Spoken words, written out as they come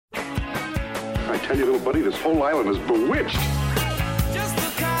I tell you, little buddy, this whole island is bewitched. Just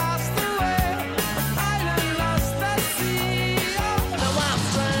across the way, island lost at sea. Now I'm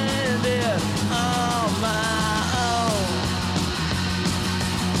stranded on my own.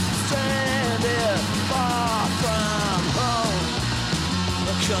 Stranded far from home.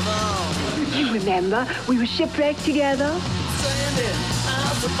 Come on. You remember, we were shipwrecked together. Stranded,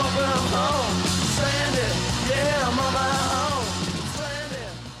 I'm so far from home. Stranded, yeah, I'm on my own. Stranded.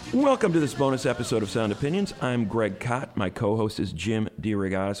 Welcome to this bonus episode of Sound Opinions. I'm Greg Cott. My co-host is Jim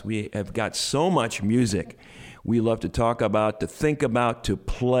DeRogatis. We have got so much music we love to talk about, to think about, to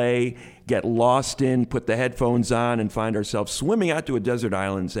play, get lost in, put the headphones on, and find ourselves swimming out to a desert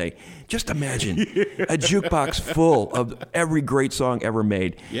island and say, just imagine a jukebox full of every great song ever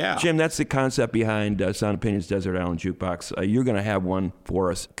made. Yeah. Jim, that's the concept behind Sound Opinions Desert Island Jukebox. You're going to have one for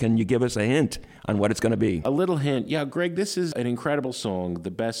us. Can you give us a hint on what it's going to be? A little hint. Yeah, Greg, this is an incredible song,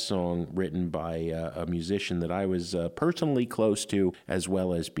 the best song written by a musician that I was personally close to, as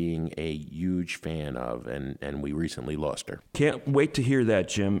well as being a huge fan of, and we recently lost her. Can't wait to hear that,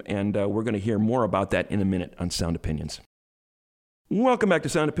 Jim, and we're going to hear more about that in a minute on Sound Opinions. Welcome back to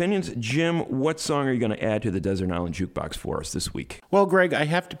Sound Opinions. Jim, what song are you going to add to the Desert Island Jukebox for us this week? Well, Greg, I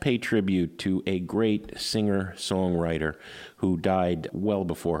have to pay tribute to a great singer-songwriter who died well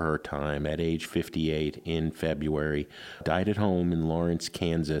before her time at age 58 in February. Died at home in Lawrence,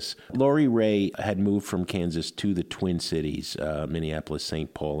 Kansas. Lori Ray had moved from Kansas to the Twin Cities, Minneapolis,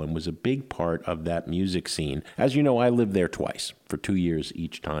 St. Paul, and was a big part of that music scene. As you know, I lived there twice for 2 years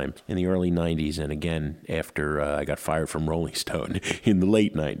each time in the early 90s and again after I got fired from Rolling Stone in the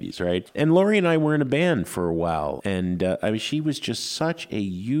late 90s, right? And Lori and I were in a band for a while, and I mean, she was just such a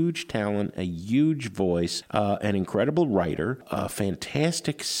huge talent, a huge voice, an incredible writer, a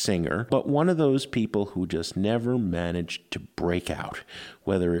fantastic singer, but one of those people who just never managed to break out,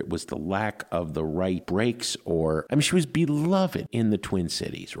 whether it was the lack of the right breaks or, I mean, she was beloved in the Twin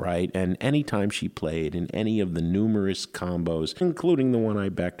Cities, right? And anytime she played in any of the numerous combos, including the one I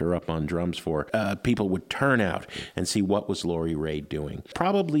backed her up on drums for, people would turn out and see what was Lori Ray doing.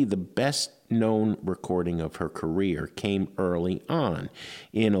 Probably the best known recording of her career came early on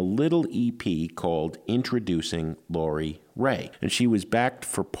in a little EP called Introducing Lori Ray. And she was backed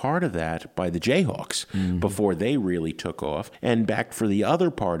for part of that by the Jayhawks before they really took off, and backed for the other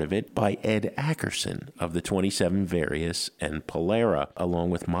part of it by Ed Ackerson of the 27 Various and Polera, along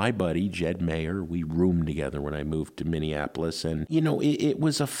with my buddy Jed Mayer. We roomed together when I moved to Minneapolis, and you know, it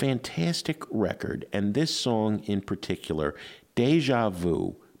was a fantastic record. And this song in particular, Deja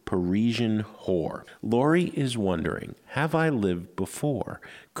Vu, Parisian Whore. Lori is wondering, have I lived before?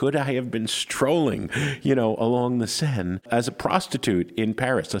 Could I have been strolling, along the Seine as a prostitute in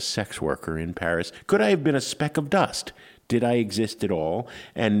Paris, a sex worker in Paris? Could I have been a speck of dust? Did I exist at all?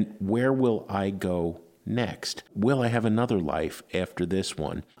 And where will I go next? Will I have another life after this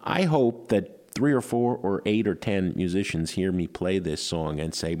one? I hope that 3 or 4 or 8 or 10 musicians hear me play this song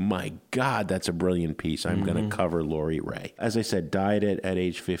and say, my God, that's a brilliant piece. I'm going to cover Lori Ray. As I said, died at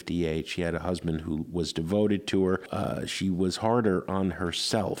age 58. She had a husband who was devoted to her. She was harder on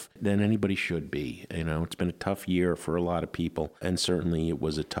herself than anybody should be. It's been a tough year for a lot of people, and certainly it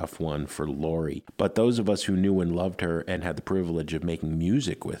was a tough one for Lori. But those of us who knew and loved her and had the privilege of making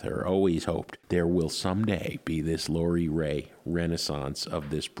music with her always hoped there will someday be this Lori Ray renaissance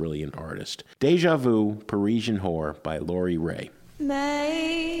of this brilliant artist. Deja Vu, Parisian Whore by Lori Ray.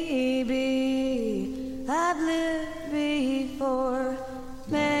 Maybe I've lived before,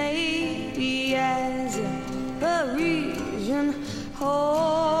 maybe as a Parisian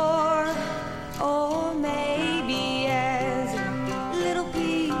whore, or maybe as a little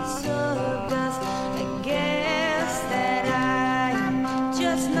piece of dust. I guess that I'm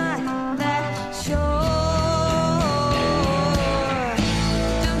just not that sure.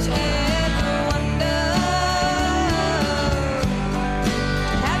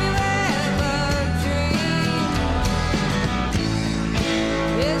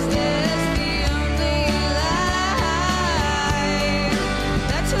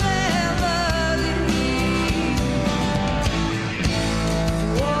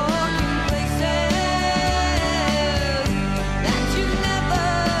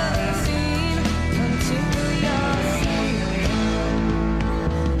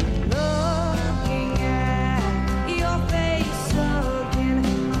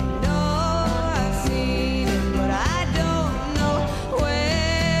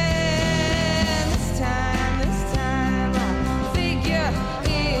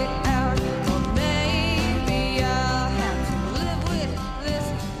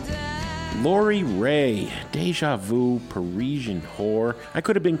 Lori Lori Ray, Deja Vu, Parisian Whore. I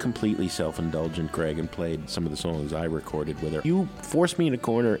could have been completely self-indulgent, Greg, and played some of the songs I recorded with her. You force me in a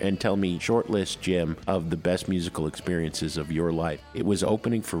corner and tell me, short list, Jim, of the best musical experiences of your life. It was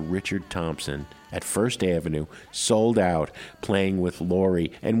opening for Richard Thompson at First Avenue, sold out, playing with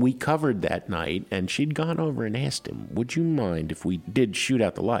Lori. And we covered that night, and she'd gone over and asked him, would you mind if we did Shoot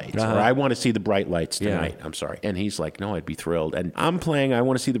Out the Lights? Or I Want to See the Bright Lights Tonight. Yeah. I'm sorry. And he's like, no, I'd be thrilled. And I'm playing I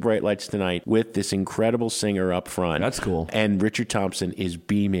Want to See the Bright Lights Tonight with this incredible singer up front. That's cool. And Richard Thompson is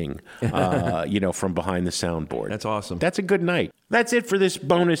beaming, from behind the soundboard. That's awesome. That's a good night. That's it for this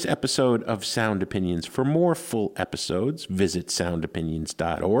bonus episode of Sound Opinions. For more full episodes, visit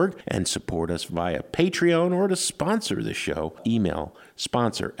soundopinions.org and support us via Patreon, or to sponsor the show, email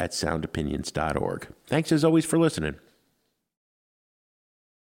sponsor@soundopinions.org. Thanks as always for listening.